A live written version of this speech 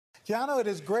Keanu, it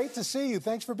is great to see you.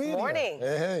 Thanks for being Morning.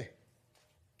 here. Hey.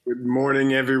 Good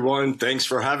morning, everyone. Thanks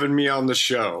for having me on the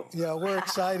show. Yeah, we're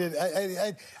excited.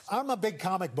 I'm a big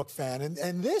comic book fan,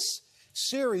 and this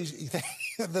series,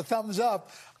 the thumbs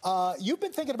up, you've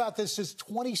been thinking about this since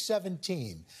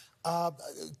 2017.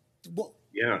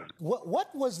 Yeah.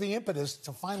 What was the impetus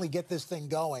to finally get this thing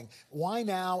going? Why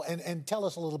now? And tell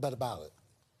us a little bit about it.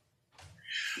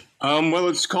 Well,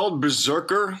 it's called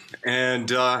Berserker,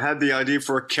 and I had the idea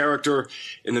for a character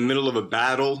in the middle of a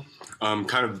battle,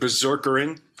 kind of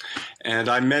berserkering. And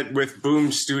I met with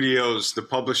Boom Studios, the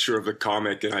publisher of the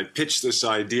comic, and I pitched this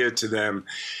idea to them.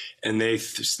 And they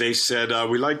said,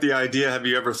 we like the idea. Have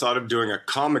you ever thought of doing a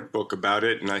comic book about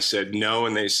it? And I said, no.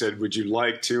 And they said, would you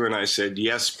like to? And I said,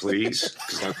 yes, please.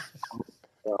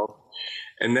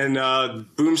 And then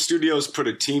Boom Studios put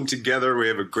a team together. We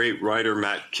have a great writer,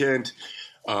 Matt Kent,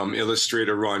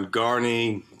 illustrator Ron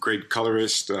Garney, great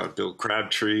colorist Bill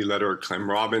Crabtree, letterer Clem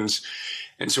Robbins.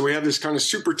 And so we have this kind of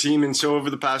super team. And so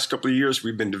over the past couple of years,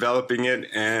 we've been developing it.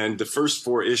 And the first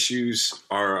 4 issues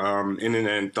are in an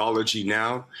anthology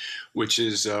now, which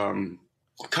is kind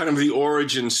of the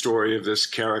origin story of this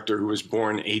character who was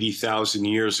born 80,000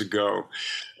 years ago.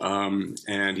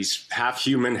 And he's half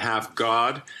human, half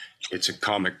God. It's a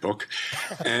comic book.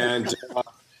 And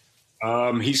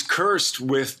he's cursed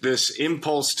with this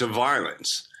impulse to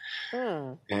violence.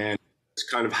 And it's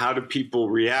kind of, how do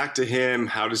people react to him?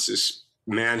 How does this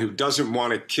man who doesn't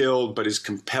want it killed but is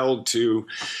compelled to,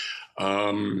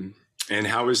 and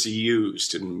how is he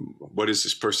used, and what is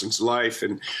this person's life?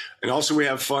 And also we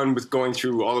have fun with going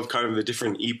through all of kind of the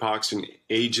different epochs and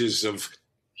ages of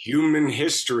human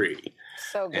history.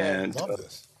 So good. And Love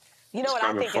this. You know what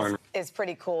I think is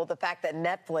pretty cool? The fact that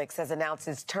Netflix has announced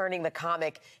it's turning the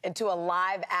comic into a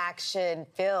live-action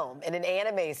film in an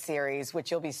anime series,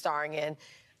 which you'll be starring in.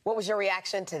 What was your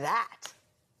reaction to that?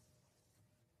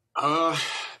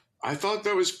 I thought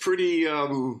that was pretty,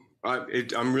 I'm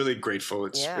really grateful.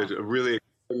 It's a really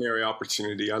extraordinary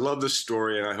opportunity. I love the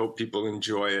story, and I hope people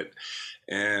enjoy it.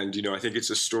 And, you know, I think it's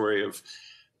a story of,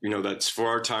 you know, that's for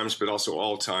our times, but also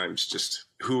all times, just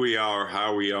who we are,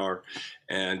 how we are.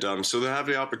 And so to have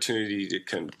the opportunity to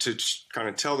kind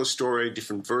of tell the story,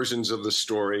 different versions of the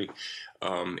story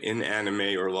in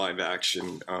anime or live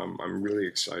action, I'm really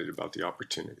excited about the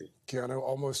opportunity. Keanu,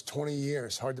 almost 20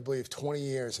 years. Hard to believe 20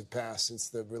 years have passed since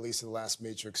the release of the last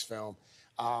Matrix film.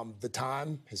 The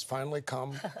time has finally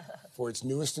come for its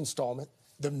newest installment,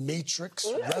 The Matrix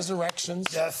Resurrections.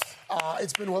 Yes.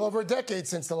 It's been well over a decade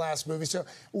since the last movie. So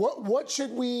what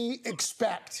should we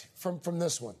expect from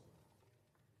this one?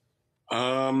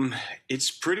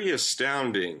 It's pretty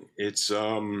astounding. It's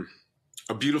a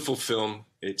beautiful film.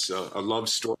 It's a love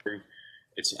story.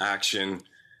 It's action,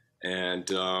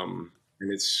 and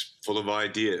it's full of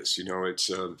ideas. You know, it's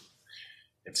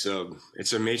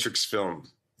a Matrix film,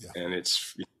 and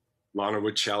it's Lana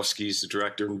Wachowski's the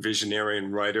director and visionary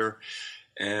and writer,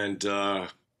 and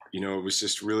you know, it was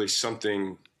just really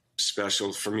something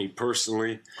special for me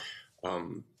personally.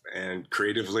 And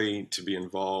creatively to be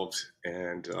involved,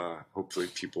 and hopefully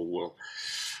people will.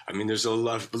 I mean, there's a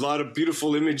lot of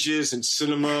beautiful images in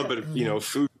cinema, but you know,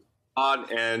 food,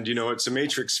 and you know, it's a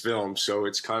Matrix film, so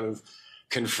it's kind of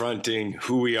confronting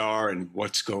who we are and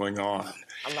what's going on.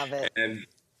 I love it. And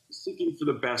seeking for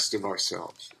the best of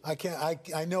ourselves.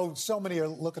 I know so many are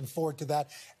looking forward to that.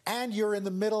 And you're in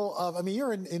the middle of, I mean,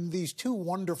 you're in these 2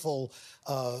 wonderful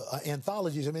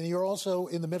anthologies. I mean, you're also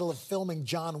in the middle of filming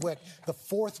John Wick, the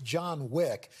 4th John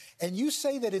Wick. And you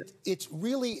say that it's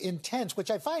really intense, which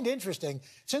I find interesting,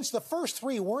 since the first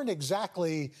 3 weren't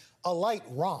exactly a light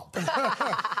romp.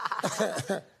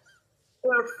 They're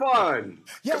fun.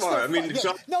 Yes, come on. I mean,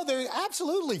 no, they're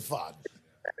absolutely fun.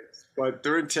 But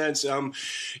they're intense.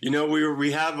 You know, we're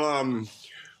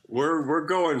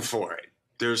going for it.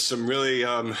 There's some really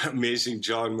amazing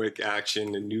John Wick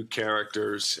action and new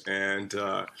characters, and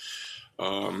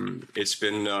it's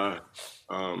been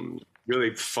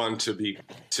really fun to be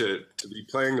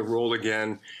playing the role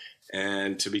again,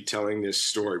 and to be telling this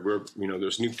story. You know,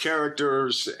 there's new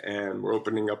characters, and we're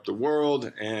opening up the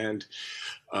world, and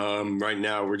right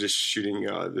now we're just shooting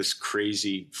this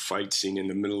crazy fight scene in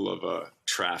the middle of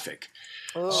traffic.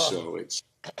 Oh. So it's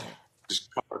just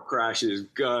car crashes,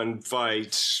 gun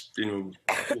fights, you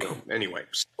know anyway.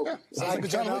 So,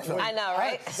 I know,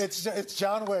 right? It's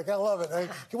John Wick. I love it.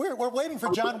 We're waiting for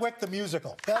John Wick the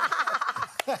musical.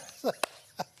 Okay.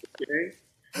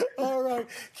 All right.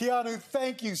 Keanu,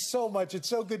 thank you so much. It's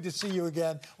so good to see you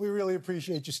again. We really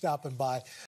appreciate you stopping by.